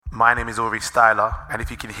My name is Ori Styler, and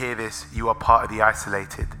if you can hear this, you are part of the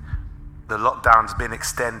isolated. The lockdown's been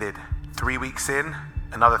extended. 3 weeks in,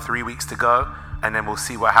 another 3 weeks to go, and then we'll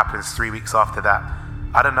see what happens 3 weeks after that.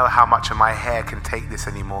 I don't know how much of my hair can take this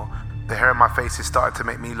anymore. The hair on my face is starting to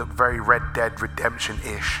make me look very Red Dead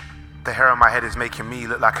Redemption-ish. The hair on my head is making me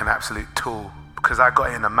look like an absolute tool, because I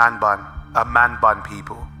got it in a man bun. A man bun,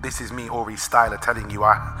 people. This is me, Ori Styler, telling you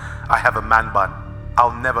I have a man bun.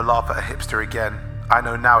 I'll never laugh at a hipster again. I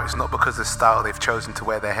know now it's not because of style they've chosen to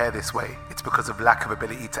wear their hair this way. It's because of lack of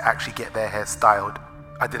ability to actually get their hair styled.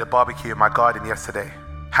 I did a barbecue in my garden yesterday.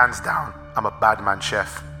 Hands down, I'm a bad man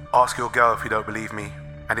chef. Ask your girl if you don't believe me.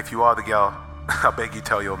 And if you are the girl, I beg you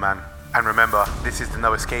tell your man. And remember, this is the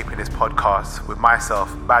No Escaping This podcast with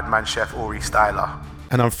myself, bad man chef Ori Styler.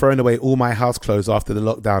 And I'm throwing away all my house clothes after the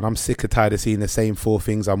lockdown. I'm sick and tired of seeing the same 4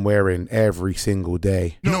 things I'm wearing every single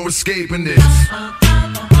day. No escaping this.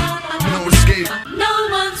 No escape. No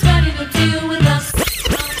one's ready to deal with us.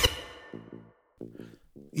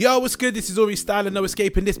 Yo, what's good? This is Ori Styler, No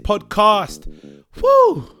Escaping This podcast.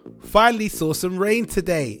 Woo! Finally saw some rain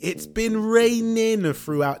today. It's been raining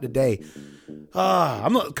throughout the day.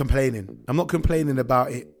 I'm not complaining. I'm not complaining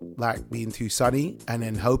about it like being too sunny and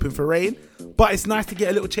then hoping for rain. But it's nice to get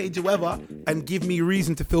a little change of weather and give me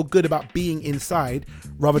reason to feel good about being inside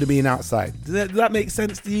rather than being outside. Does that make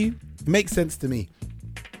sense to you? It makes sense to me.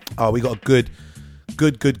 Oh, we got a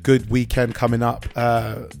good weekend coming up.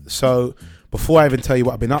 So before I even tell you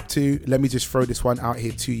what I've been up to, let me just throw this one out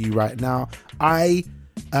here to you right now. I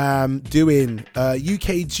am doing a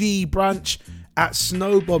UKG brunch at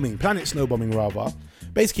Planet Snowbombing rather.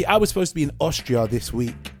 Basically, I was supposed to be in Austria this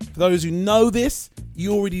week. For those who know this,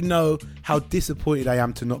 you already know how disappointed I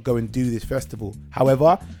am to not go and do this festival.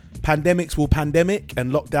 However, pandemics will pandemic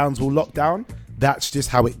and lockdowns will lockdown. That's just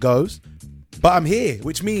how it goes. But I'm here,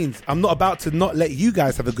 which means I'm not about to not let you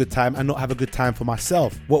guys have a good time and not have a good time for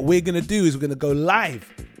myself. What we're going to do is we're going to go live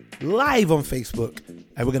on Facebook,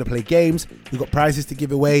 and we're going to play games. We've got prizes to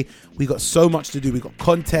give away. We got so much to do. We got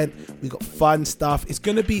content. We got fun stuff. It's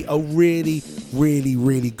going to be a really, really,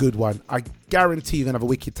 really good one. I guarantee you're going to have a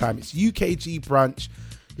wicked time. It's UKG brunch,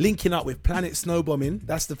 linking up with Planet Snowbombing.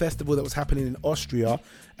 That's the festival that was happening in Austria.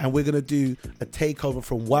 And we're going to do a takeover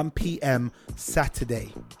from 1 p.m.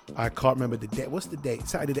 Saturday. I can't remember the date. What's the date?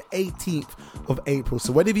 Saturday the 18th of April.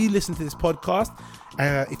 So whenever you listen to this podcast,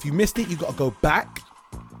 if you missed it, you got to go back.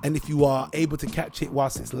 And if you are able to catch it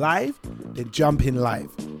whilst it's live, then jump in live.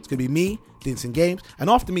 It's going to be me doing some games. And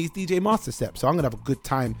after me is DJ Masterstep. So I'm going to have a good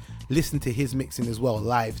time listening to his mixing as well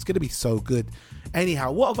live. It's going to be so good.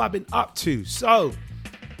 Anyhow, what have I been up to? So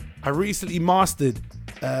I recently mastered...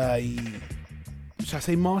 should I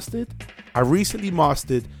say mastered? I recently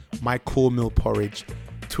mastered my cornmeal porridge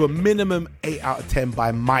to a minimum 8 out of 10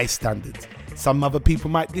 by my standards. Some other people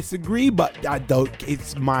might disagree, but I don't.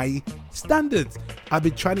 It's my standards. I've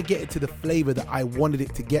been trying to get it to the flavor that I wanted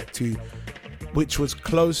it to get to, which was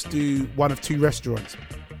close to one of 2 restaurants.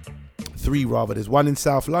 3 rather. There's one in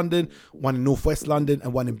South London, one in Northwest London,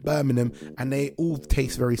 and one in Birmingham, and they all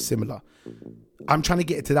taste very similar. I'm trying to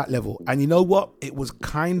get it to that level. And you know what? It was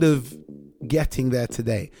kind of getting there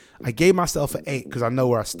today. I gave myself an 8 because I know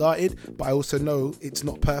where I started, but I also know it's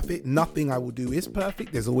not perfect. Nothing I will do is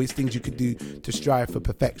perfect. There's always things you could do to strive for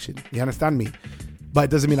perfection. You understand me? But it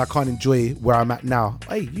doesn't mean I can't enjoy where I'm at now.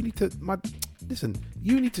 Hey, you need to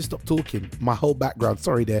stop talking. My whole background,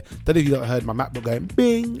 sorry there. Don't know if you heard my MacBook going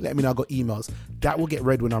bing. Let me know I got emails. That will get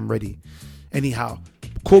read when I'm ready. Anyhow,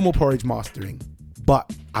 cornmeal porridge mastering.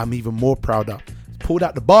 But I'm even more prouder. Pulled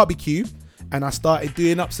out the barbecue and I started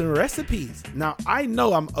doing up some recipes. Now, I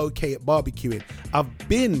know I'm okay at barbecuing. I've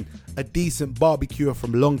been a decent barbecuer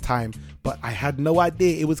from a long time, but I had no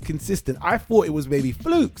idea it was consistent. I thought it was maybe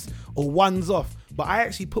flukes or ones off, but I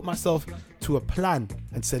actually put myself to a plan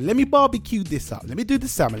and said, let me barbecue this up. Let me do the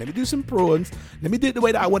salmon. Let me do some prawns. Let me do it the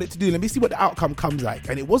way that I want it to do. Let me see what the outcome comes like.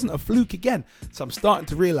 And it wasn't a fluke again. So I'm starting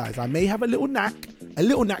to realize I may have a little knack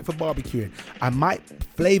for barbecuing. I might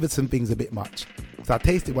flavor some things a bit much. So I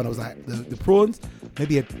tasted when I was like, the prawns,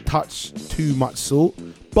 maybe a touch too much salt,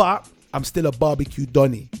 but I'm still a barbecue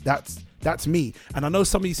Donny. That's me. And I know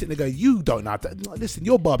some of you sitting there going, you don't know. Listen,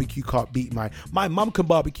 your barbecue can't beat mine. My mum can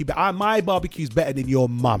barbecue, but my barbecue's better than your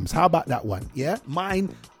mum's. How about that one? Yeah?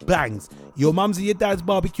 Mine bangs. Your mum's and your dad's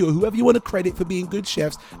barbecue, or whoever you want to credit for being good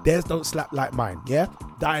chefs, theirs don't slap like mine. Yeah?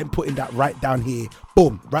 I'm putting that right down here.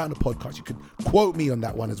 Boom. Right on the podcast. You can quote me on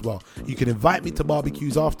that one as well. You can invite me to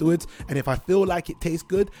barbecues afterwards. And if I feel like it tastes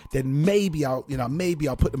good, then maybe I'll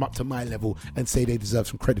put them up to my level and say they deserve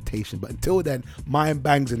some creditation. But until then, mine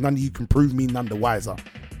bangs and none of you can prove me none the wiser.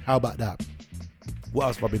 How about that? What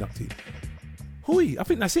else have I been up to? Hoi, I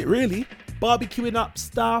think that's it really. Barbecuing up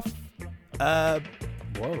stuff.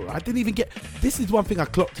 Whoa, I didn't even get. This is one thing I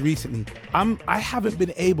clocked recently. I haven't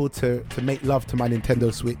been able to make love to my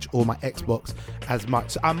Nintendo Switch or my Xbox as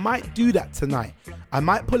much. So I might do that tonight. I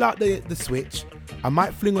might pull out the Switch. I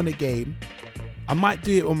might fling on a game. I might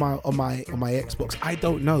do it on my Xbox. I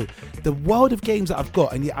don't know. The world of games that I've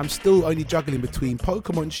got, and yet I'm still only juggling between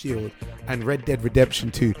Pokemon Shield and Red Dead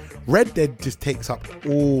Redemption 2. Red Dead just takes up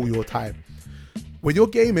all your time. When you're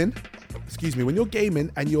gaming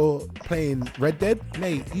and you're playing Red Dead,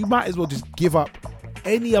 mate, you might as well just give up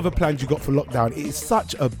any other plans you got for lockdown. It is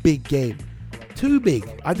such a big game. Too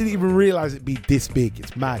big. I didn't even realize it'd be this big.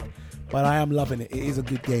 It's mad. But I am loving it. It is a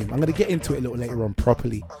good game. I'm going to get into it a little later on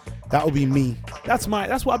properly. That'll be me. That's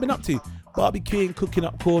what I've been up to. Barbecuing, cooking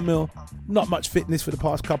up cornmeal. Not much fitness for the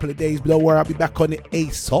past couple of days, but don't worry, I'll be back on it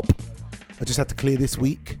ASAP. I just had to clear this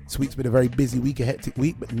week. This week's been a very busy week, a hectic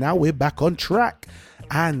week, but now we're back on track.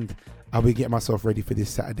 And I'll be getting myself ready for this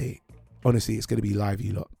Saturday. Honestly, it's going to be live,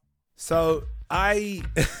 you lot. So I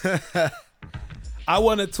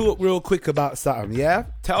want to talk real quick about something, yeah?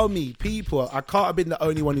 Tell me, people, I can't have been the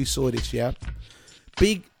only one who saw this, yeah?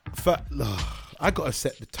 I got to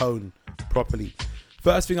set the tone properly.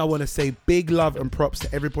 First thing I want to say, big love and props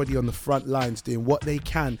to everybody on the front lines doing what they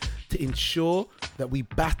can to ensure that we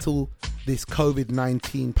battle this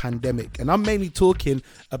COVID-19 pandemic. And I'm mainly talking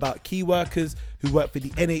about key workers who work for the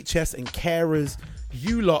NHS and carers.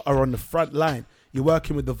 You lot are on the front line. You're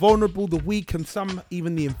working with the vulnerable, the weak, and some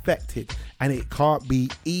even the infected. And it can't be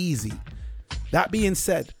easy. That being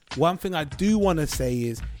said, one thing I do want to say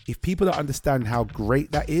is if people don't understand how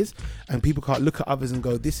great that is, and people can't look at others and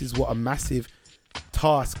go, this is what a massive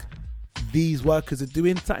task these workers are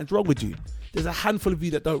doing, something's wrong with you. There's a handful of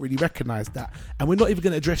you that don't really recognize that, and we're not even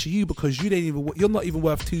going to address you because you're not even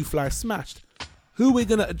worth 2 flies smashed. Who we're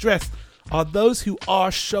going to address are those who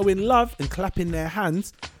are showing love and clapping their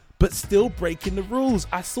hands but still breaking the rules.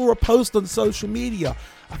 I saw a post on social media.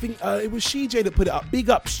 I think it was CJ that put it up. Big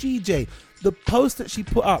up CJ. The post that she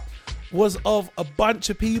put up was of a bunch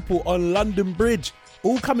of people on London Bridge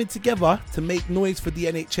all coming together to make noise for the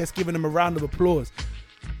NHS, giving them a round of applause.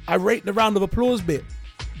 I rate the round of applause bit.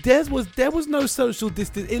 There was no social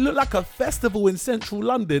distance. It looked like a festival in central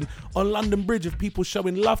London on London Bridge of people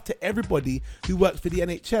showing love to everybody who works for the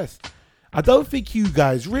NHS. I don't think you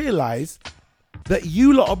guys realise that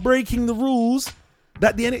you lot are breaking the rules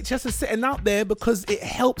that the NHS is setting out there because it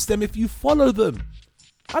helps them if you follow them.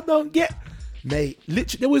 I don't get... Mate,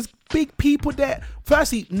 literally, there was big people there.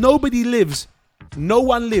 Firstly, no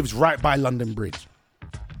one lives right by London Bridge.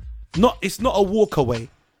 It's not a walk away.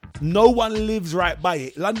 No one lives right by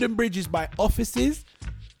it. London Bridge is by offices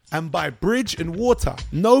and by bridge and water.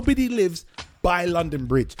 Nobody lives by London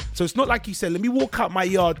Bridge. So it's not like you said, let me walk out my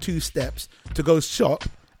yard 2 steps to go shop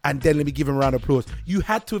and then let me give them a round of applause. You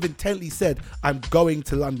had to have intently said, I'm going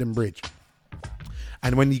to London Bridge.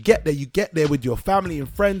 And when you get there with your family and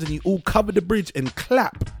friends and you all cover the bridge and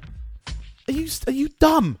clap. Are you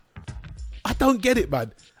dumb? I don't get it,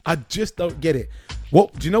 man. I just don't get it. Do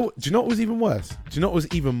you know what was even worse? Do you know what was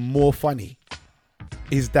even more funny?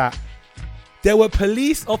 Is that there were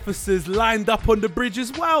police officers lined up on the bridge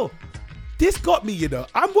as well. This got me, you know.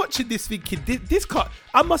 I'm watching this thinking,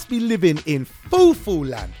 I must be living in foo-foo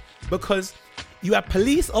land, because you have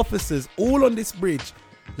police officers all on this bridge,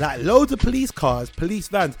 like loads of police cars, police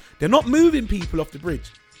vans. They're not moving people off the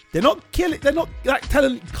bridge. They're not killing, they're not like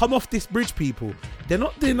telling them, come off this bridge, people. They're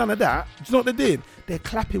not doing none of that. Do you know what they're doing? They're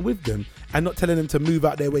clapping with them and not telling them to move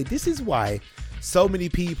out their way. This is why so many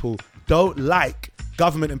people don't like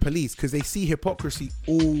government and police, because they see hypocrisy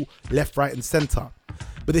all left, right and centre.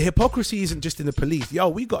 But the hypocrisy isn't just in the police. Yo,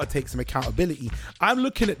 we got to take some accountability. I'm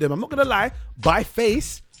looking at them, I'm not going to lie, by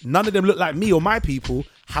face, none of them look like me or my people.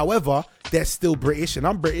 However, they're still British and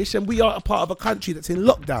I'm British, and we are a part of a country that's in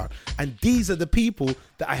lockdown. And these are the people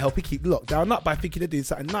that are helping keep the lockdown up by thinking they're doing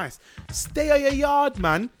something nice. Stay on your yard,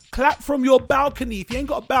 man. Clap from your balcony. If you ain't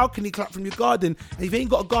got a balcony, clap from your garden. And if you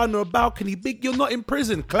ain't got a garden or a balcony, big, you're not in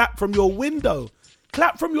prison. Clap from your window.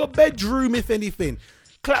 Clap from your bedroom, if anything.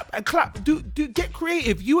 Clap and clap. Do get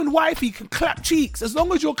creative. You and wifey can clap cheeks as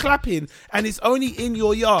long as you're clapping and it's only in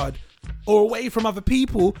your yard or away from other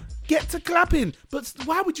people. Get to clapping. But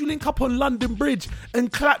why would you link up on London Bridge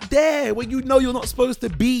and clap there when you know you're not supposed to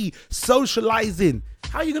be socializing?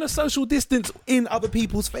 How are you going to social distance in other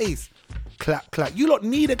people's face? Clap, clap. You lot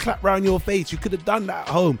need a clap round your face. You could have done that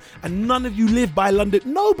at home. And none of you live by London.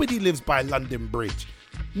 Nobody lives by London Bridge.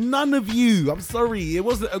 None of you. I'm sorry. It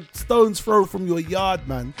wasn't a stone's throw from your yard,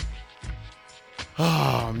 man.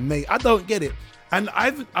 Oh, mate. I don't get it. And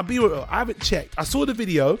I haven't checked. I saw the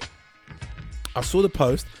video I saw the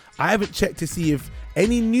post. I haven't checked to see if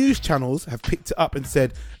any news channels have picked it up and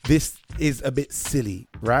said this is a bit silly,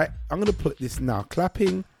 right? I'm going to put this now.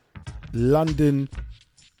 Clapping London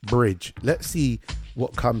Bridge. Let's see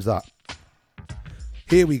what comes up.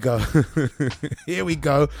 Here we go. Here we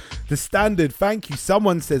go. The Standard. Thank you.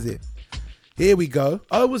 Someone says it. Here we go.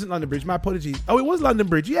 Oh, it wasn't London Bridge. My apologies. Oh, it was London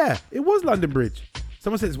Bridge. Yeah, it was London Bridge.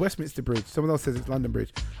 Someone says it's Westminster Bridge. Someone else says it's London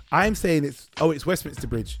Bridge. I'm saying it's Westminster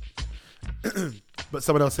Bridge. But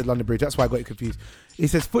someone else said London Bridge. That's why I got it confused. It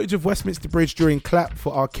says footage of Westminster Bridge during clap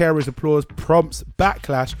for our carers' applause prompts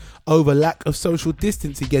backlash over lack of social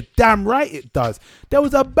distancing. Yeah, damn right it does. There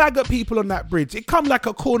was a bag of people on that bridge. It come like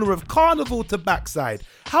a corner of Carnival to backside.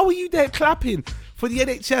 How are you there clapping for the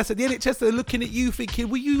NHS? And the NHS are looking at you thinking,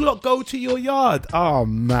 will you not go to your yard? Oh,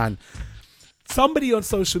 man. Somebody on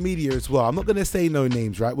social media as well, I'm not going to say no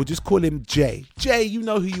names, right? We'll just call him Jay. Jay, you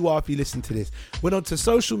know who you are if you listen to this. Went onto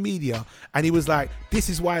social media and he was like, this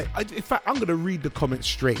is why, in fact, I'm going to read the comment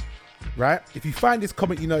straight, right? If you find this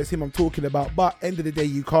comment, you know it's him I'm talking about, but end of the day,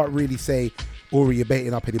 you can't really say, Ori, you're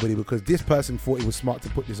baiting up anybody because this person thought it was smart to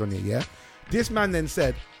put this on here, yeah? This man then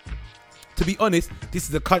said, to be honest, this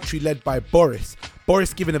is a country led by Boris.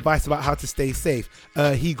 Boris giving advice about how to stay safe.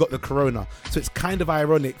 He got the corona. So it's kind of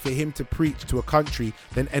ironic for him to preach to a country,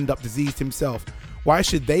 then end up diseased himself. Why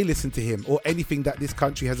should they listen to him or anything that this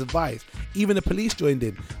country has advised? Even the police joined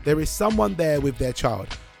in. There is someone there with their child.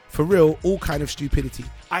 For real, all kind of stupidity.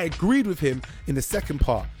 I agreed with him in the second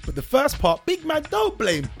part. But the first part, big man, don't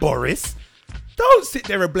blame Boris. Don't sit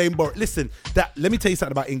there and blame Boris. Listen, let me tell you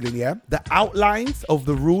something about England, yeah? The outlines of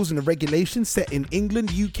the rules and the regulations set in England,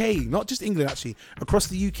 UK, not just England actually, across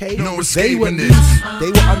the UK, they were understandable.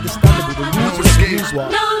 The rules were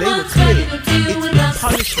they were clear. It's the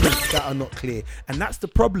punishments that are not clear. And that's the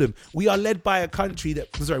problem. We are led by a country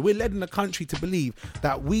we're led in a country to believe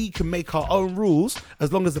that we can make our own rules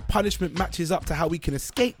as long as the punishment matches up to how we can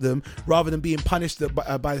escape them rather than being punished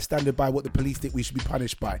by the standard by what the police think we should be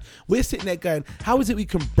punished by. We're sitting there going, how is it we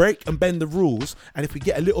can break and bend the rules and if we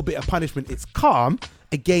get a little bit of punishment it's calm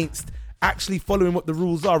against actually following what the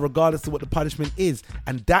rules are regardless of what the punishment is?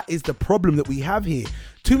 And that is the problem that we have here.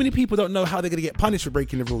 Too many people don't know how they're going to get punished for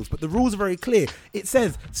breaking the rules, but the rules are very clear. It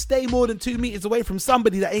says stay more than 2 meters away from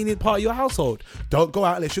somebody that ain't in part of your household. Don't go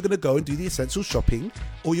out unless you're going to go and do the essential shopping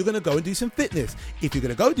or you're going to go and do some fitness. If you're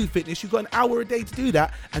going to go do fitness, you've got an hour a day to do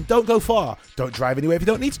that, and don't go far. Don't drive anywhere if you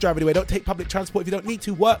don't need to drive anywhere. Don't take public transport if you don't need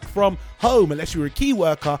to. Work from home unless you're a key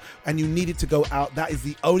worker and you needed to go out. That is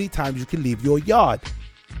the only time you can leave your yard.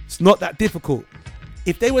 It's not that difficult.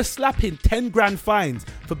 If they were slapping 10 grand fines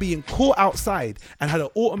for being caught outside and had an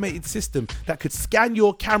automated system that could scan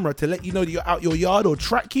your camera to let you know that you're out your yard or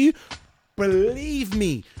track you, believe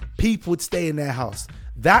me, people would stay in their house.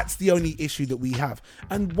 That's the only issue that we have.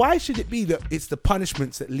 And why should it be that it's the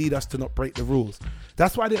punishments that lead us to not break the rules?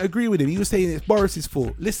 That's why I didn't agree with him. He was saying it's Boris's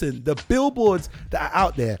fault. Listen, the billboards that are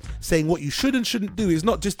out there saying what you should and shouldn't do is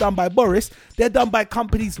not just done by Boris. They're done by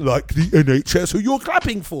companies like the NHS who you're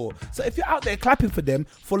clapping for. So if you're out there clapping for them,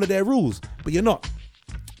 follow their rules. But you're not.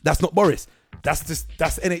 That's not Boris. That's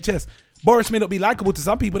NHS. Boris may not be likable to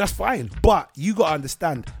some people. That's fine. But you got to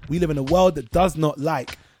understand, we live in a world that does not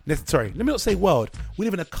like... Sorry, let me not say world. We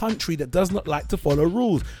live in a country that does not like to follow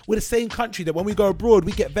rules. We're the same country that when we go abroad,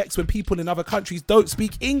 we get vexed when people in other countries don't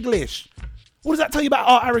speak English. What does that tell you about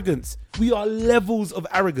our arrogance? We are levels of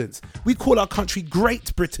arrogance. We call our country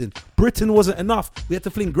Great Britain. Britain wasn't enough. We had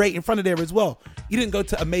to fling great in front of there as well. You didn't go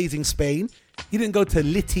to amazing Spain. You didn't go to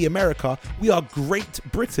Litty America. We are Great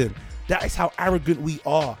Britain. That is how arrogant we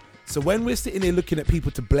are. So when we're sitting there looking at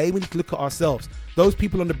people to blame, we need to look at ourselves. Those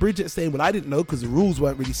people on the bridge that are saying, well, I didn't know because the rules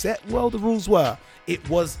weren't really set. Well, the rules were. It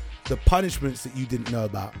was the punishments that you didn't know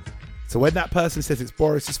about. So when that person says it's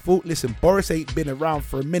Boris's fault, listen, Boris ain't been around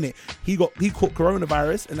for a minute. He caught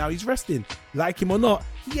coronavirus and now he's resting. Like him or not,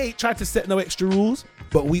 he ain't tried to set no extra rules.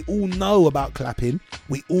 But we all know about clapping.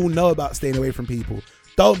 We all know about staying away from people.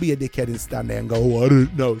 Don't be a dickhead and stand there and go, oh, I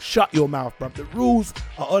don't know. Shut your mouth, bruv. The rules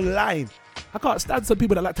are online. I can't stand some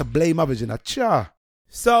people that like to blame others, you know. Cha.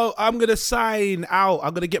 So I'm going to sign out.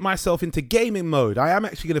 I'm going to get myself into gaming mode. I am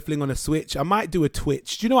actually going to fling on a Switch. I might do a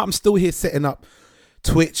Twitch. Do you know what? I'm still here setting up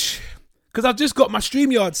Twitch because I've just got my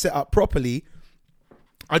StreamYard set up properly.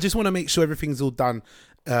 I just want to make sure everything's all done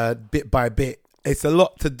bit by bit. It's a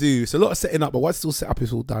lot to do. It's a lot of setting up, but once it's all set up,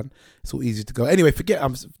 it's all done. It's all easy to go. Anyway,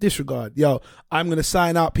 disregard. Yo, I'm going to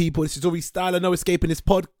sign out, people. This is Ori Styler, No Escaping This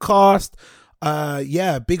podcast.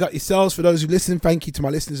 Big up yourselves. For those who listen, thank you to my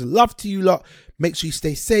listeners. Love to you lot. Make sure you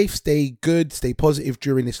stay safe, stay good, stay positive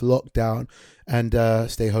during this lockdown, and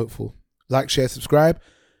stay hopeful. Like, share, subscribe.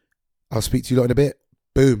 I'll speak to you lot in a bit.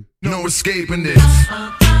 Boom. No escaping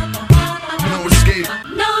this.